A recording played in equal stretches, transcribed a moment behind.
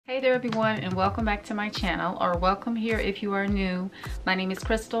there everyone, and welcome back to my channel, or welcome here if you are new. My name is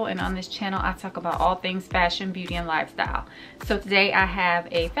Crystal, and on this channel I talk about all things fashion, beauty, and lifestyle. So today I have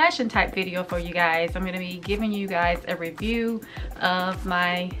a fashion type video for you guys. I'm going to be giving you guys a review of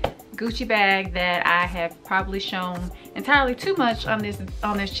my Gucci bag that I have probably shown entirely too much on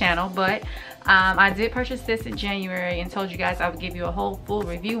this channel, but I did purchase this in January and told you guys I would give you a whole full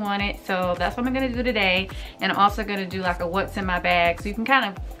review on it. So that's what I'm gonna do today. And I'm also gonna do like a what's in my bag, so you can kind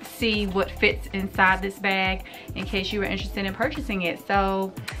of see what fits inside this bag in case you were interested in purchasing it.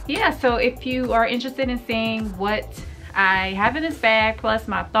 So yeah, so if you are interested in seeing what I have in this bag plus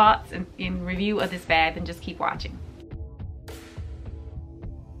my thoughts in review of this bag, then just keep watching.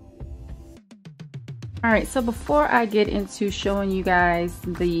 Alright, so before I get into showing you guys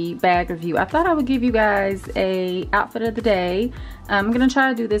the bag review, I thought I would give you guys a outfit of the day. I'm going to try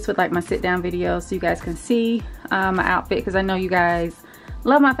to do this with like my sit down video so you guys can see my outfit, because I know you guys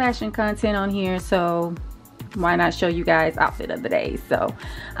love my fashion content on here, so why not show you guys outfit of the day. So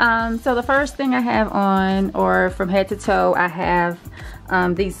so the first thing I have on, or from head to toe, I have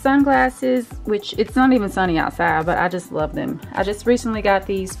these sunglasses, which it's not even sunny outside, but I just love them. I just recently got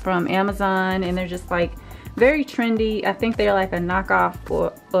these from Amazon, and they're just like very trendy. I think they're like a knockoff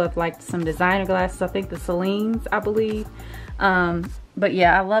of like some designer glasses. I think the Celine's, I believe. But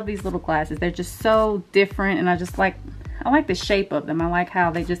yeah, I love these little glasses. They're just so different, and I like the shape of them. I like how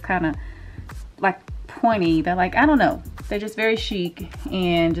they just kind of like pointy. They're like, I don't know, they're just very chic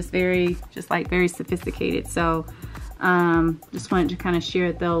and just very sophisticated. So just wanted to kind of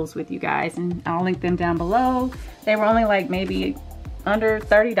share those with you guys, and I'll link them down below. They were only like maybe under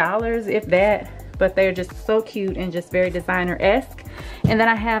 $30, if that, but they're just so cute and just very designer-esque. And then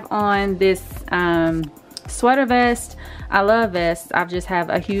I have on this sweater vest. I love vests. I just have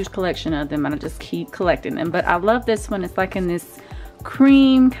a huge collection of them, and I just keep collecting them. But I love this one. It's like in this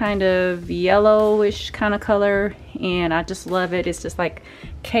cream kind of yellowish kind of color, and I just love it. It's just like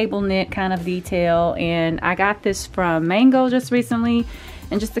cable knit kind of detail, and I got this from Mango just recently.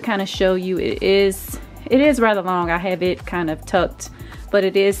 And just to kind of show you, it is rather long. I have it kind of tucked, but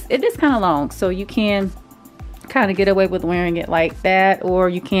it is kind of long, so you can kind of get away with wearing it like that, or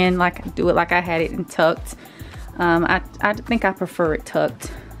you can like do it like I had it in tucked. I think I prefer it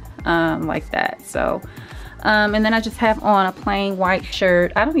tucked like that. So and then I just have on a plain white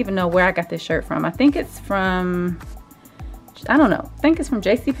shirt. I don't even know where I got this shirt from. I think it's from, I don't know, I think it's from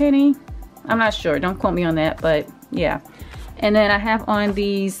JCPenney. I'm not sure, don't quote me on that, but yeah. And then I have on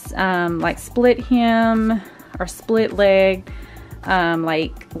these like split hem or split leg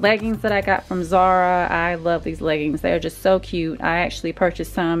like leggings that I got from Zara. I love these leggings. They're just so cute. I actually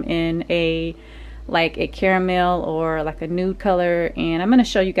purchased some in a caramel or like a nude color, and I'm going to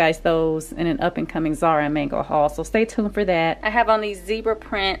show you guys those in an up and coming Zara and Mango haul, so stay tuned for that. I have on these zebra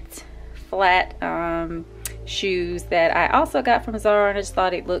print flat shoes that I also got from Zara, and I just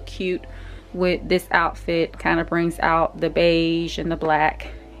thought it looked cute with this outfit. Kind of brings out the beige and the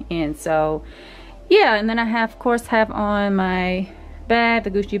black, and so yeah. And then I have, of course, have on my bag,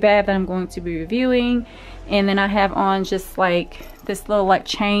 the Gucci bag that I'm going to be reviewing. And then I have on just like this little like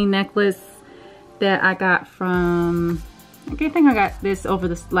chain necklace that I got from, I think I got this over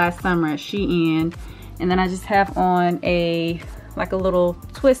this last summer at Shein. And then I just have on like a little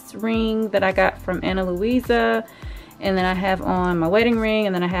twist ring that I got from Luisa. And then I have on my wedding ring,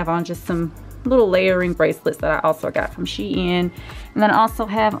 and then I have on just some little layering bracelets that I also got from Shein. And then I also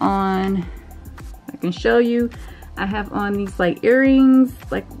have on, I can show you, I have on these like earrings,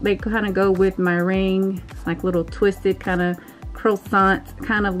 like they kind of go with my ring, like little twisted kind of croissant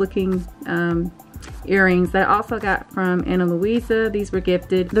kind of looking earrings that I also got from Ana Luisa. These were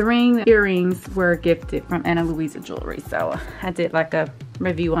gifted. The earrings were gifted from Ana Luisa Jewelry, so I did like a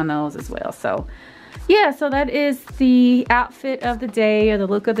review on those as well. So yeah, so that is the outfit of the day, or the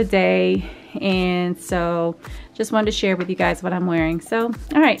look of the day. And so just wanted to share with you guys what I'm wearing. So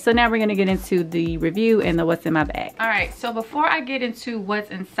all right, so now we're gonna get into the review and the what's in my bag. All right, so before I get into what's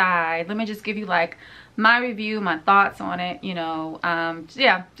inside, let me just give you like my review, my thoughts on it, you know.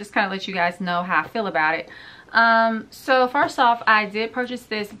 Yeah, just kind of let you guys know how I feel about it. So first off, I did purchase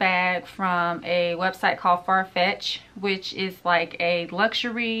this bag from a website called Farfetch, which is like a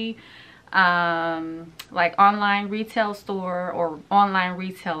luxury like online retail store or online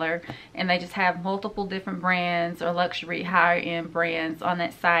retailer, and they just have multiple different brands or luxury higher end brands on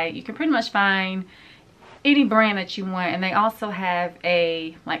that site. You can pretty much find any brand that you want, and they also have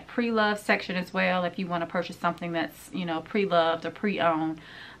a like pre-loved section as well if you want to purchase something that's, you know, pre-loved or pre-owned.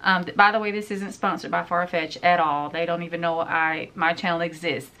 By the way, this isn't sponsored by Farfetch at all. They don't even know my channel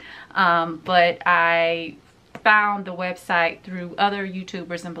exists, but I found the website through other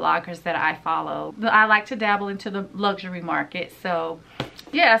YouTubers and bloggers that I follow. I like to dabble into the luxury market, so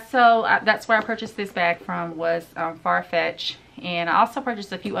yeah, so that's where I purchased this bag from, was Farfetch. And I also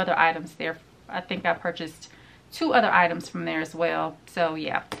purchased a few other items there. I think I purchased 2 other items from there as well, so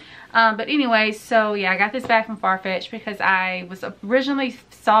yeah. But anyway, so yeah, I got this bag from Farfetch because I was originally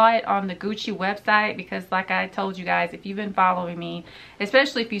saw it on the Gucci website, because like I told you guys, if you've been following me,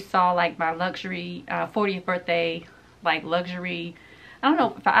 especially if you saw like my luxury 40th birthday, like luxury, I don't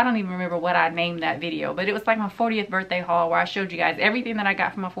know, I don't even remember what I named that video, but it was like my 40th birthday haul where I showed you guys everything that I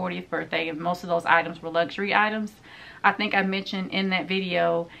got for my 40th birthday, and most of those items were luxury items. I think I mentioned in that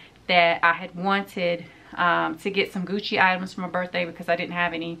video that I had wanted to get some Gucci items for my birthday because I didn't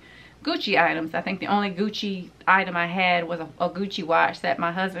have any Gucci items. I think the only Gucci item I had was a Gucci watch that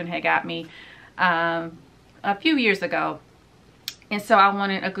my husband had got me a few years ago. And so I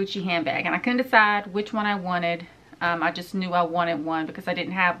wanted a Gucci handbag, and I couldn't decide which one I wanted. I just knew I wanted one because I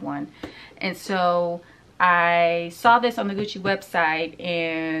didn't have one. And so I saw this on the Gucci website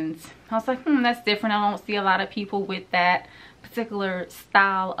and I was like, that's different. I don't see a lot of people with that particular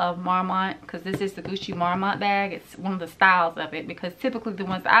style of Marmont, because this is the Gucci Marmont bag. It's one of the styles of it, because typically the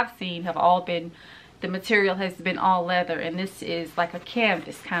ones I've seen have all been, the material has been all leather, and this is like a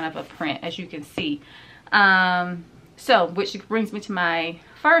canvas kind of a print, as you can see. So which brings me to my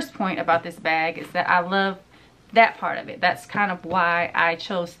first point about this bag, is that I love that part of it. That's kind of why I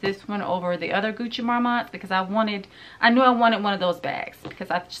chose this one over the other Gucci Marmonts, because I knew I wanted one of those bags,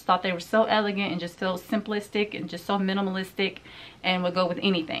 because I just thought they were so elegant and just so simplistic and just so minimalistic and would go with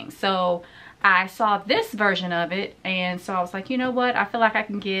anything. So I saw this version of it, and so I was like, you know what, I feel like I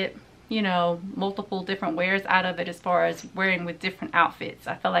can get, you know, multiple different wears out of it as far as wearing with different outfits.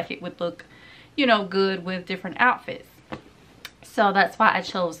 I feel like it would look, you know, good with different outfits. So that's why I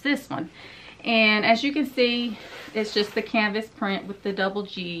chose this one. And as you can see, it's just the canvas print with the double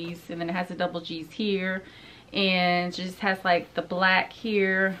G's, and then it has the double G's here, and it just has like the black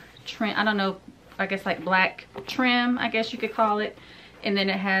here trim, I don't know, I guess like black trim, I guess you could call it. And then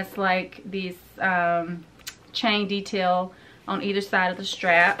it has like these chain detail on either side of the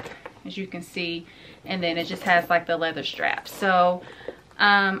strap, as you can see, and then it just has like the leather strap. So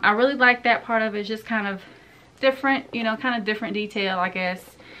I really like that part of it. It's just kind of different, you know, kind of different detail, I guess.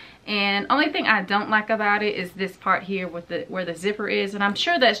 And only thing I don't like about it is this part here with the where the zipper is, and I'm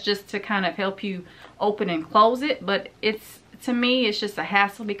sure that's just to kind of help you open and close it, but it's, to me, it's just a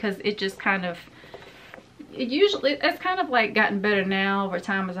hassle, because it just kind of, it's kind of like gotten better now over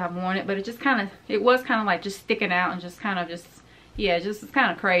time as I've worn it, but it just kind of, it was kind of like just sticking out and just kind of just, yeah, just it's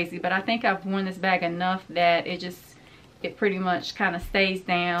kind of crazy. But I think I've worn this bag enough that it pretty much kind of stays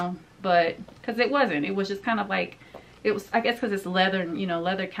down. But because it was just kind of like, it was, I guess because it's leather, and you know,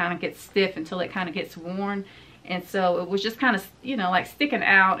 leather kind of gets stiff until it kind of gets worn, and so it was just kind of, you know, like sticking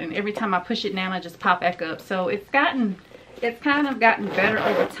out, and every time I push it down I just pop back up. So it's kind of gotten better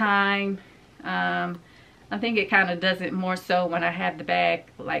over time. I think it kind of does it more so when I have the bag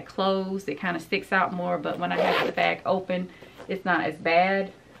like closed, it kind of sticks out more, but when I have the bag open, it's not as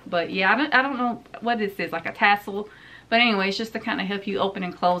bad. But yeah, I don't know what this is, like a tassel. But anyway, it's just to kind of help you open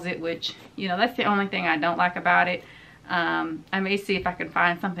and close it, which, you know, that's the only thing I don't like about it. I may see if I can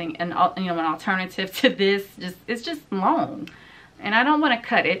find something, you know, an alternative to this. It's just long, and I don't want to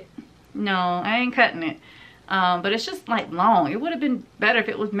cut it. No, I ain't cutting it. But it's just like long. It would have been better if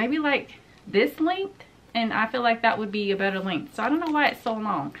it was maybe like this length, and I feel like that would be a better length. So I don't know why it's so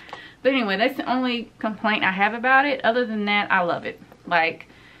long. But anyway, that's the only complaint I have about it. Other than that, I love it. Like,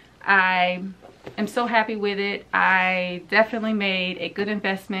 I am so happy with it. I definitely made a good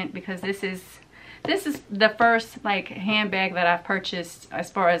investment, because this is the first like handbag that I've purchased as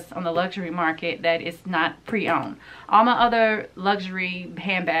far as on the luxury market that is not pre-owned. All my other luxury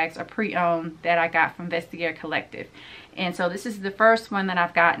handbags are pre-owned that I got from Vestiaire Collective. And so this is the first one that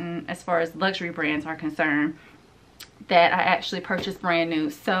I've gotten as far as luxury brands are concerned that I actually purchased brand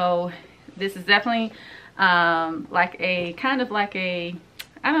new. So this is definitely like a kind of like a,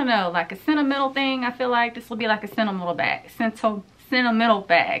 I don't know, like a sentimental thing. I feel like this will be like a sentimental bag, sentimental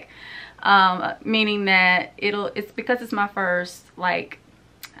bag. Meaning that it's because it's my first, like,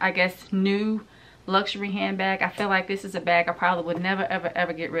 I guess, new luxury handbag. I feel like this is a bag I probably would never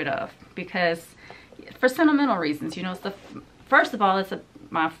ever get rid of, because for sentimental reasons, you know. It's first of all, it's a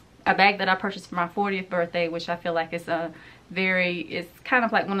bag that I purchased for my 40th birthday, which I feel like is it's kind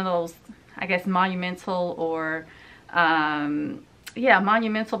of like one of those, I guess, monumental or yeah,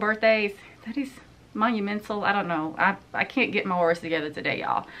 monumental birthdays. That is monumental, I don't know, I can't get my words together today,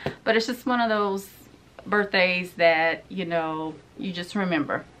 y'all, but it's just one of those birthdays that, you know, you just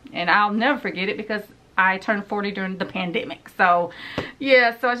remember, and I'll never forget it, because I turned 40 during the pandemic. So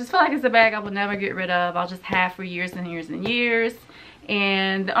yeah, so I just feel like it's a bag I will never get rid of. I'll just have for years and years and years.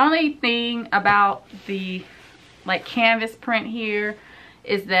 And the only thing about the like canvas print here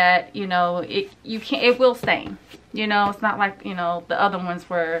is that, you know, it will stain. You know, it's not like, you know, the other ones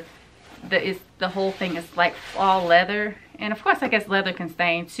where the whole thing is like all leather. And of course I guess leather can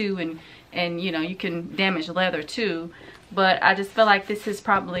stain too, and you know, you can damage leather too, but I just feel like this is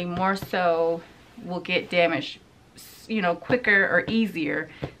probably more so will get damaged, you know, quicker or easier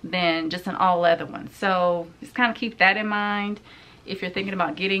than just an all leather one. So just kind of keep that in mind if you're thinking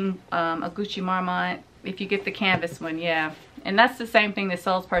about getting a Gucci Marmont. If you get the canvas one, yeah. And that's the same thing the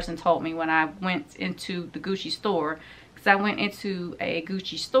salesperson told me when I went into the Gucci store, because I went into a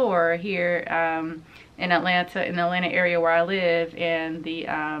Gucci store here in Atlanta, in the Atlanta area where I live, and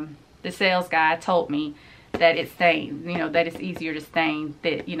the sales guy told me that it stains, you know, that it's easier to stain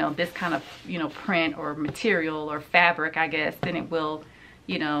that, you know, this kind of, you know, print or material or fabric, I guess, than it will,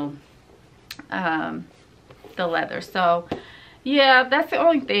 you know, the leather. So yeah, that's the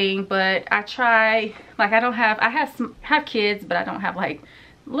only thing. But I try, like, I have kids, but I don't have like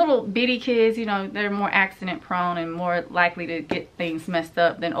little bitty kids. You know, they're more accident prone and more likely to get things messed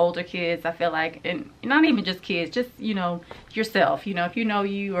up than older kids, I feel like. And not even just kids, just, you know, yourself. You know, if you know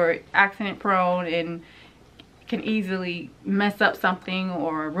you are accident prone and can easily mess up something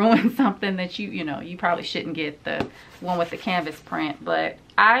or ruin something, that you know, you probably shouldn't get the one with the canvas print. But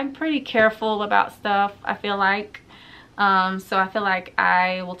I'm pretty careful about stuff, I feel like. So I feel like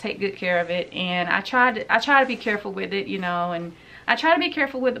I will take good care of it, and I try to be careful with it, you know, and I try to be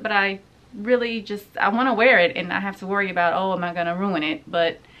careful with it, but I really just, I want to wear it and I have to worry about, oh, am I going to ruin it?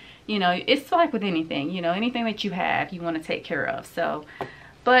 But, you know, it's like with anything, you know, anything that you have, you want to take care of. So,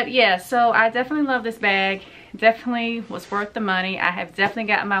 but yeah, so I definitely love this bag. Definitely was worth the money. I have definitely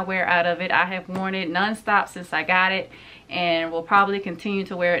gotten my wear out of it. I have worn it nonstop since I got it, and will probably continue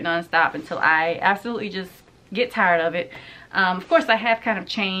to wear it nonstop until I absolutely just get tired of it. Of course, I have kind of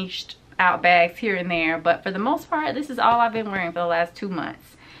changed out bags here and there, but for the most part, this is all I've been wearing for the last 2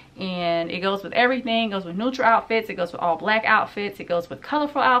 months. And it goes with everything. It goes with neutral outfits, it goes with all black outfits, it goes with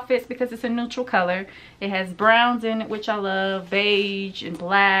colorful outfits because it's a neutral color. It has browns in it, which I love, beige and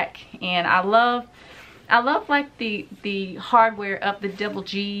black. And I love like the hardware of the double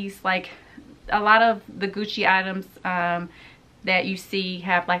G's. Like a lot of the Gucci items that you see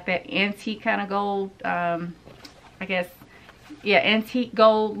have like that antique kind of gold, I guess, yeah, antique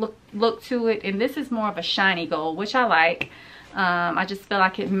gold look to it. And this is more of a shiny gold, which I like. I just feel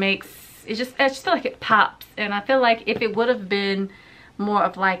like it makes, I just feel like it pops. And I feel like if it would have been more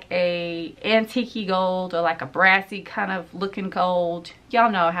of like a antique gold or like a brassy kind of looking gold,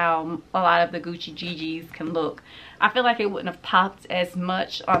 y'all know how a lot of the Gucci GGs can look, I feel like it wouldn't have popped as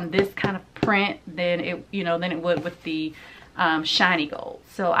much on this kind of print than it, you know, than it would with the shiny gold.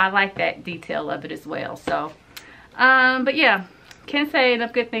 So I like that detail of it as well. So but yeah, can't say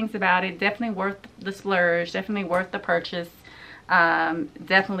enough good things about it. Definitely worth the splurge, definitely worth the purchase,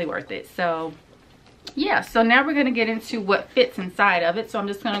 definitely worth it. So yeah, so now we're going to get into what fits inside of it. So I'm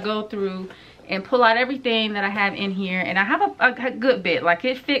just going to go through and pull out everything that I have in here, and I have a good bit. Like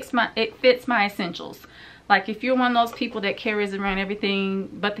it fits my essentials. Like if you're one of those people that carries around everything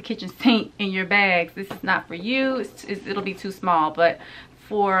but the kitchen sink in your bags, this is not for you. It'll be too small. But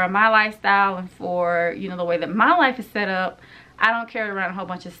for my lifestyle and for, you know, the way that my life is set up, I don't carry around a whole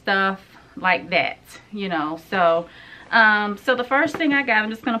bunch of stuff like that, you know. So so the first thing I got, I'm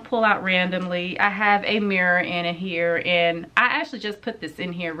just going to pull out randomly. I have a mirror in it here, and I actually just put this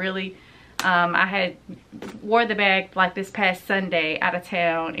in here really. I had wore the bag like this past Sunday out of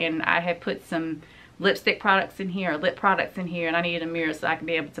town, and I had put some lipstick products in here, or lip products in here, and I needed a mirror so I could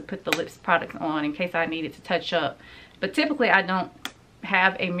be able to put the lips products on in case I needed to touch up. But typically I don't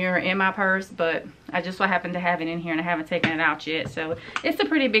have a mirror in my purse, but I just so happen to have it in here and I haven't taken it out yet. So it's a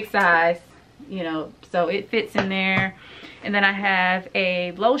pretty big size, you know, so it fits in there. And then I have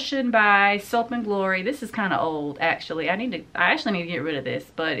a lotion by Soap and Glory. This is kind of old actually. I actually need to get rid of this,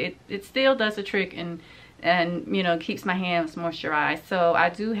 but it still does the trick and you know, keeps my hands moisturized. So I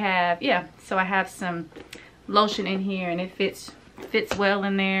do have, yeah, so I have some lotion in here, and it fits well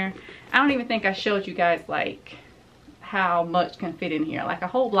in there. I don't even think I showed you guys like how much can fit in here. Like a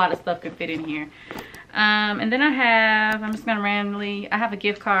whole lot of stuff can fit in here. And then I'm just gonna randomly, I have a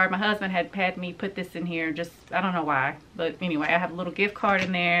gift card. My husband had me put this in here, just, I don't know why, but anyway, I have a little gift card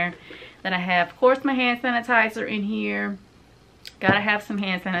in there. Then I have, of course, my hand sanitizer in here. Gotta have some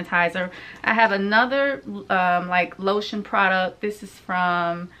hand sanitizer. I have another like lotion product. This is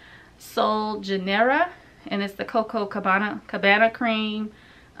from Sol Genera, and it's the Coco Cabana cream.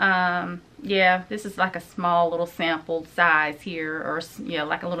 Yeah, this is like a small little sample size here, or yeah,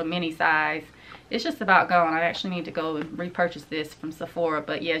 like a little mini size. It's just about gone. I actually need to go and repurchase this from Sephora,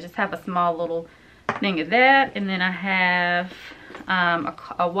 but yeah, just have a small little thing of that. And then I have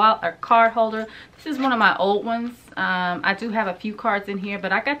a card holder. This is one of my old ones. I do have a few cards in here,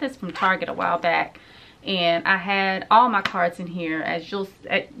 but I got this from Target a while back, and I had all my cards in here. As you'll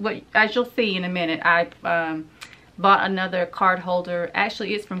see in a minute, I bought another card holder.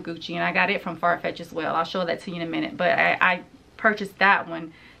 Actually, it's from Gucci, and I got it from Farfetch as well. I'll show that to you in a minute, but I purchased that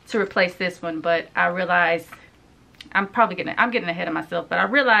one to replace this one. But I realized I'm getting ahead of myself, but I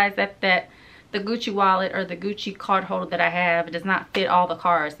realized that the Gucci wallet or the Gucci card holder that I have does not fit all the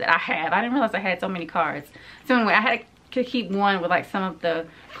cards that I have. I didn't realize I had so many cards. So anyway, I had to keep one with like some of the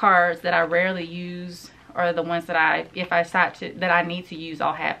cards that I rarely use, or the ones that if I decide that I need to use,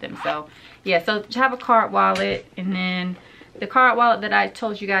 I'll have them. So yeah, so to have a card wallet. And then the card wallet that I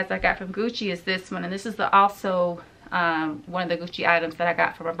told you guys I got from Gucci is this one, and this is also one of the Gucci items that I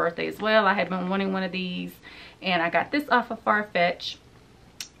got for my birthday as well. I had been wanting one of these, and I got this off of Farfetch.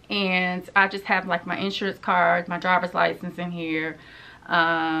 And I just have like my insurance card, my driver's license in here,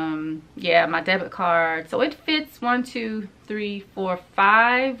 yeah, my debit card. So it fits 1, 2, 3, 4,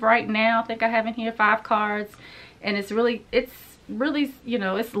 5 right now. I think I have in here 5 cards, and it's really, you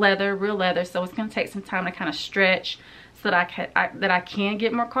know, it's leather, real leather. So it's gonna take some time to kind of stretch so that I can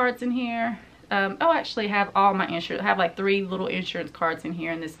get more cards in here. Oh, actually have all my insurance. I have like 3 little insurance cards in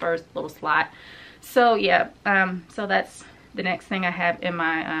here in this first little slot. So yeah, so that's the next thing I have in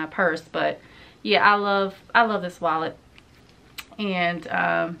my purse. But yeah, I love this wallet, and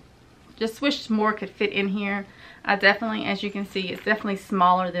just wish more could fit in here. I definitely, as you can see, it's definitely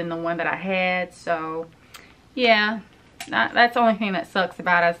smaller than the one that I had. So yeah, that's the only thing that sucks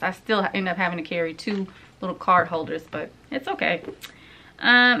about it. I still end up having to carry 2 little card holders, but it's okay.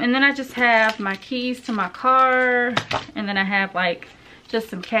 And then I just have my keys to my car, and then I have like just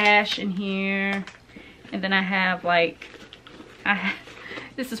some cash in here, and then I have like,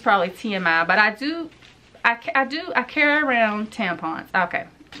 this is probably TMI, but I carry around tampons. Okay,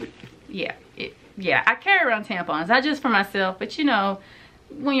 yeah, I carry around tampons, not just for myself, but you know,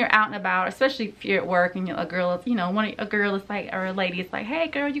 when you're out and about, especially if you're at work and a girl is, you know, a girl is like, or a lady is like, hey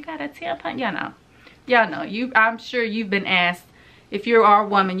girl, you got a tampon? Y'all know, I'm sure you've been asked, if you are a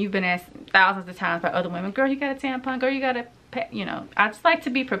woman, you've been asked thousands of times by other women, girl, you got a tampon? Girl, you got a, you know, I just like to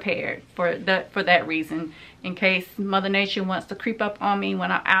be prepared for that reason, in case Mother Nature wants to creep up on me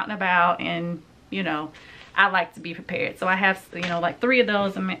when I'm out and about, and you know, I like to be prepared. So I have, you know, like 3 of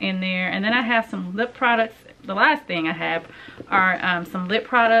those in there, and then I have some lip products. The last thing I have are some lip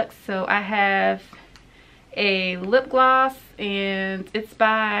products. So I have a lip gloss, and it's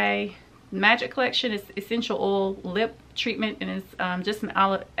by Magic Collection. It's essential oil lip treatment, and it's just an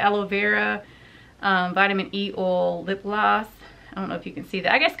aloe vera vitamin E oil lip gloss. I don't know if you can see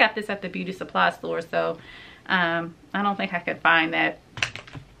that. I guess got this at the beauty supply store, so I don't think I could find that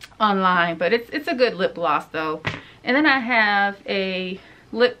online, but it's a good lip gloss though. And then I have a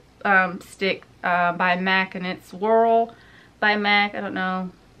lip stick by MAC, and it's Whirl by MAC. I don't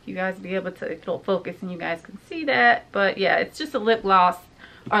know if you guys will be able to, it'll focus and you guys can see that, but yeah, it's just a lip gloss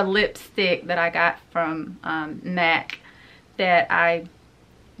or lipstick that I got from MAC that I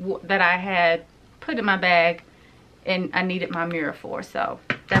had put in my bag, and I needed my mirror for. So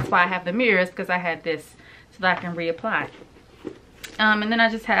that's why I have the mirrors, because I had this so that I can reapply. And then I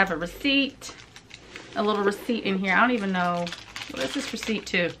just have a receipt, a little receipt in here. I don't even know, what is this receipt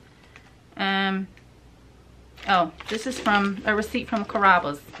to? Oh, this is from a receipt from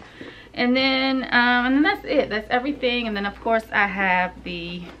Carrabba's. And then that's it. That's everything. And then of course I have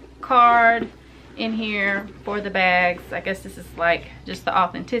the card in here for the bags. I guess this is like just the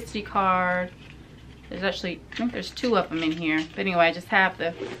authenticity card. There's actually, I think there's 2 of them in here. But anyway, I just have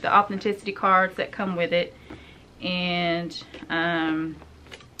the authenticity cards that come with it. And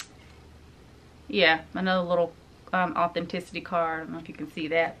yeah, another little authenticity card. I don't know if you can see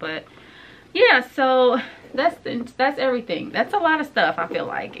that, but yeah, so that's everything. That's a lot of stuff, I feel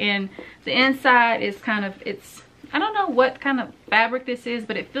like. And the inside is kind of, I don't know what kind of fabric this is,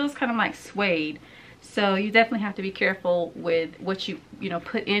 but it feels kind of like suede. So you definitely have to be careful with what you know,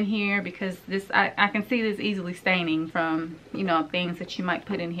 put in here, because this, I can see this easily staining from, you know, things that you might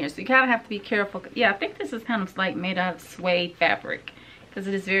put in here. So you kind of have to be careful. Yeah, I think this is kind of like made out of suede fabric, because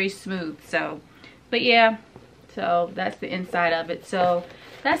it is very smooth. So, but yeah, so that's the inside of it. So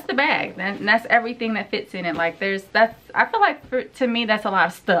that's the bag, and that's everything that fits in it. Like I feel like to me that's a lot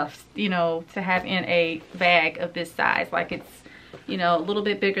of stuff, you know, to have in a bag of this size. Like it's, you know, a little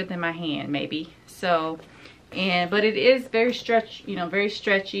bit bigger than my hand maybe. So but it is very very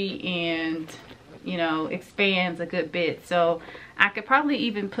stretchy, and expands a good bit. So I could probably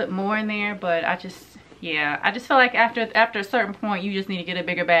even put more in there, but I just feel like after a certain point you just need to get a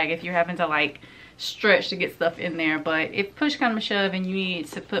bigger bag if you're having to like stretch to get stuff in there. But if push comes to shove and you need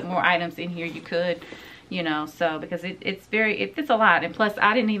to put more items in here, you could, so because it fits a lot. And plus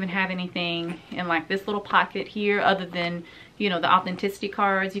I didn't even have anything in like this little pocket here other than the authenticity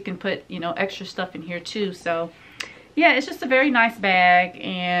cards. You can put extra stuff in here too. So yeah, it's just a very nice bag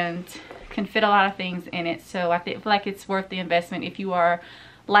and can fit a lot of things in it. So I feel like it's worth the investment if you are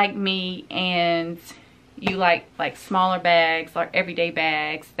like me and you like smaller bags, like everyday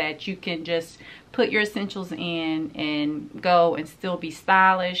bags that you can just put your essentials in and go and still be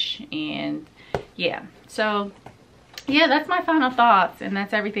stylish. And yeah, so yeah, that's my final thoughts, and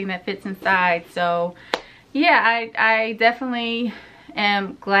that's everything that fits inside. So yeah, I definitely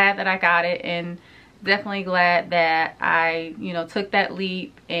am glad that I got it, and definitely glad that I took that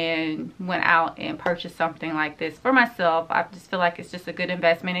leap and went out and purchased something like this for myself. I just feel like it's just a good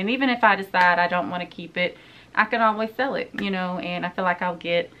investment, and even if I decide I don't want to keep it, I can always sell it, and I feel like I'll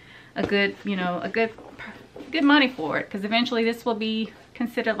get a good good money for it, because eventually this will be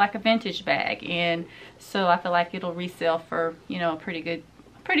considered like a vintage bag, and so I feel like it'll resell for a pretty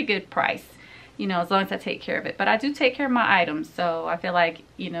good price, as long as I take care of it. But I do take care of my items, so I feel like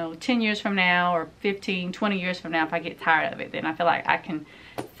 10 years from now or 15, 20 years from now, if I get tired of it, then I feel like I can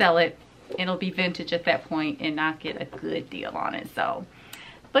sell it. It'll be vintage at that point and I'll get a good deal on it. So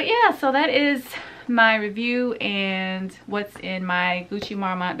but yeah, so that is my review and what's in my Gucci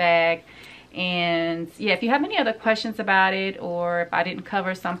Marmont bag. And yeah, if you have any other questions about it, or if I didn't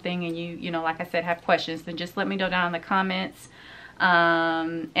cover something and you like I said, have questions, then just let me know down in the comments.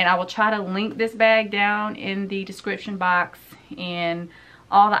 And I will try to link this bag down in the description box, and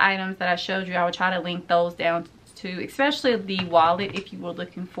all the items that I showed you, I will try to link those down to, especially the wallet if you were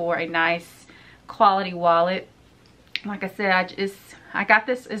looking for a nice quality wallet. Like I said, I got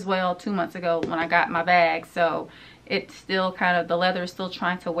this as well 2 months ago when I got my bag, so it's still the leather is still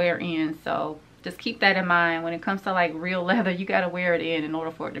trying to wear in. So just keep that in mind. When it comes to like real leather, you got to wear it in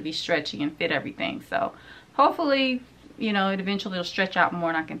order for it to be stretchy and fit everything. So hopefully it eventually will stretch out more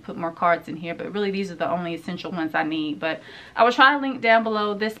and I can put more cards in here, but really these are the only essential ones I need. But I will try to link down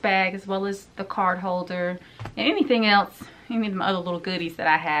below this bag as well as the card holder and anything else, any of the other little goodies that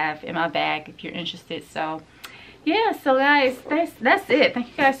I have in my bag if you're interested. So yeah, so guys, that's it. Thank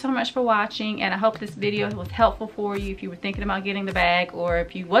you guys so much for watching, and I hope this video was helpful for you if you were thinking about getting the bag, or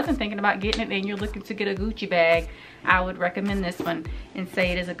if you wasn't thinking about getting it and you're looking to get a Gucci bag. I would recommend this one and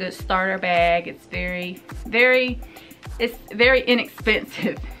say it is a good starter bag. It's very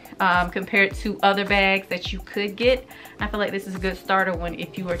inexpensive compared to other bags that you could get. I feel like this is a good starter one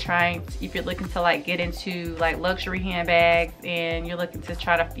if you're looking to like get into like luxury handbags and you're looking to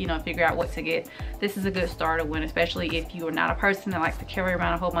try to figure out what to get. This is a good starter one, especially if you are not a person that likes to carry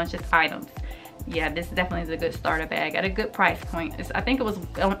around a whole bunch of items. Yeah, this definitely is a good starter bag at a good price point. I think it was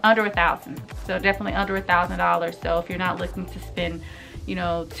under $1,000, so definitely under $1,000. So if you're not looking to spend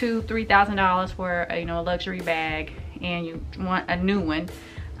 $2,000-3,000 for a luxury bag, and you want a new one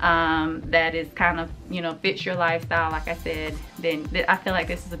that is fits your lifestyle, like I said, then I feel like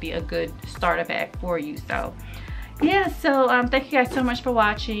this would be a good starter bag for you. So yeah, so thank you guys so much for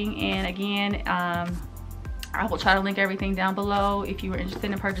watching, and again, I will try to link everything down below if you were interested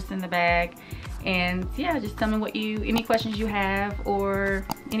in purchasing the bag. And yeah, just tell me any questions you have or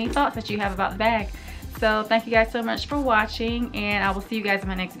any thoughts that you have about the bag. So thank you guys so much for watching, and I will see you guys in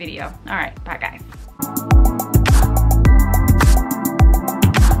my next video. All right, bye guys.